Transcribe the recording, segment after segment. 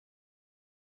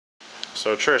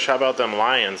So Trish, how about them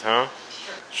lions, huh?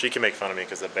 Sure. She can make fun of me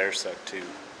because the bears suck too.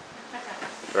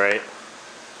 Right?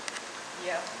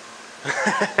 Yeah.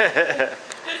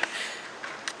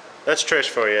 That's Trish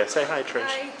for you. Say hi, Trish.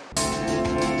 Hi.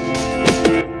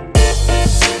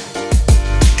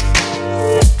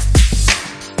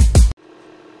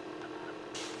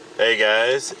 Hey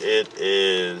guys, it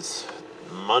is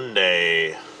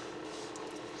Monday.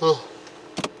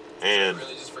 And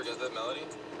really just forget that melody?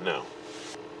 No.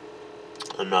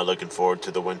 I'm not looking forward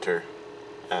to the winter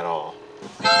at all.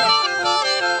 .com.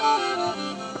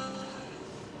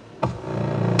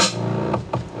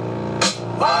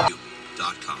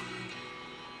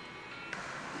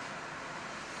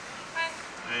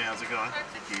 Hey, how's it going?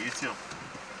 Thank you. You too.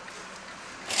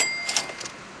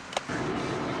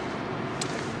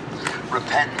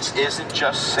 Repentance isn't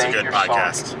just saying good you're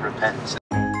podcast. sorry. Repentance.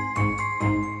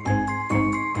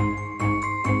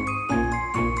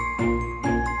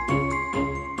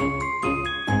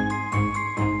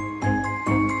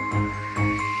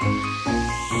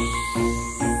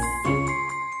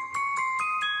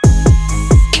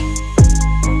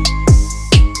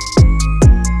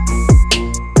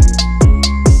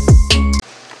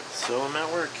 So I'm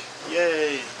at work.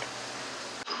 Yay!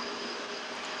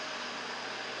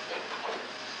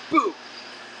 Boo!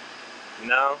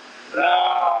 No?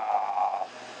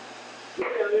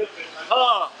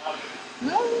 Oh!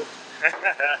 No.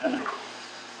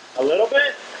 A little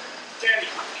bit?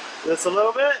 Just a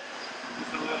little bit?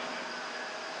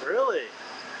 Really?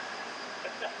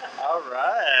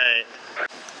 Alright.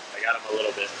 I got him a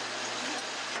little bit.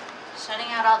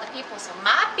 Shutting out all the people so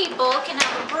my people can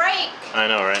have a break. I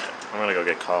know, right? I'm gonna go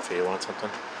get coffee. You want something?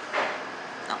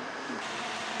 No.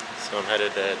 So I'm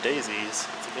headed to Daisy's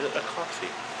to get a coffee.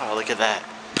 Oh, look at that.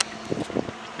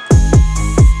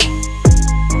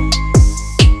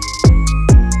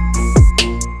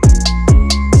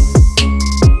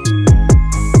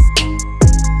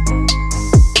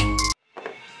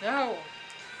 No.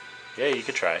 Yeah, you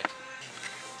could try.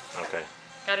 Okay.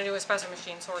 Gotta do espresso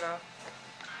machine, sort of.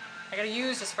 I gotta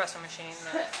use espresso machine.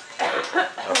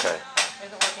 Okay.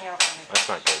 Isn't working out for me. That's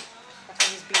not good. That's what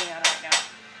he's beating at right now.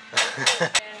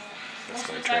 And most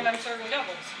of the time I'm serving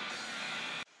doubles.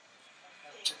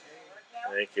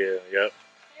 Thank you. Yep.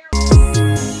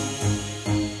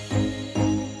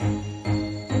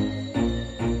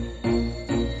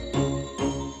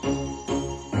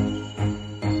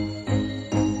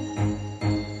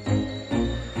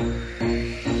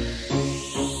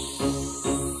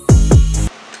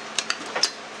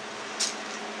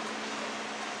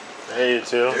 Hey, you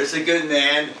two. There's a good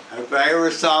man, if I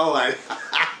ever saw one.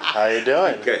 How you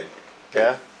doing? Good.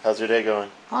 Yeah? How's your day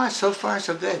going? Oh, so far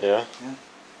so good. Yeah? Yeah.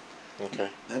 Okay.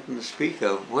 Nothing to speak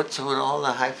of. What's with all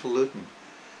the highfalutin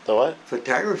The what?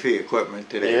 photography equipment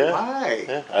today? Yeah. Why?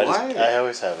 Yeah. Why? I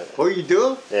always have it. Oh, you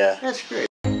do? Yeah. That's great.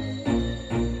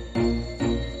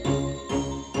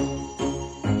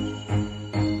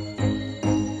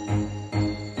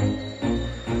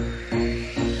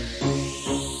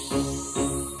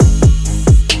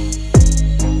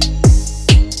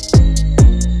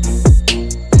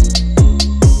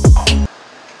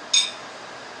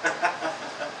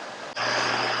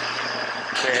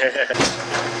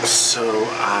 So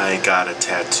I got a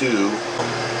tattoo.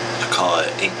 I call it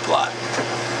ink blot.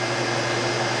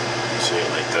 So you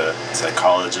like the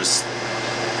psychologist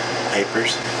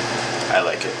papers? I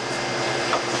like it.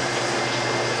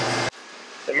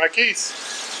 Hey Marquise,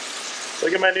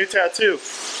 look at my new tattoo.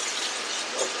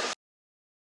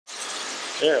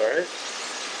 Yeah, right?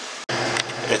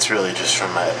 It's really just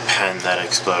from my pen that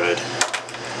exploded.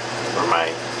 Or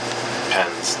my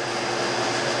pens.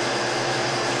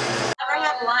 Never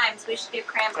have limes. We should do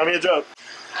cranberry. Tell me a joke.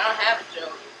 I don't have a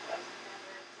joke.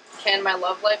 Can my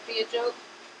love life be a joke?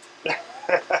 We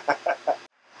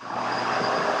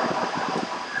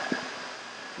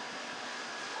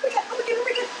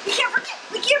can't forget.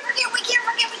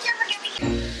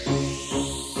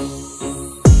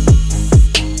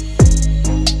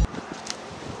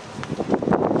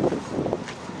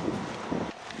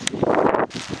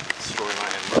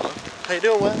 Storyline. How you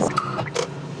doing, Wes?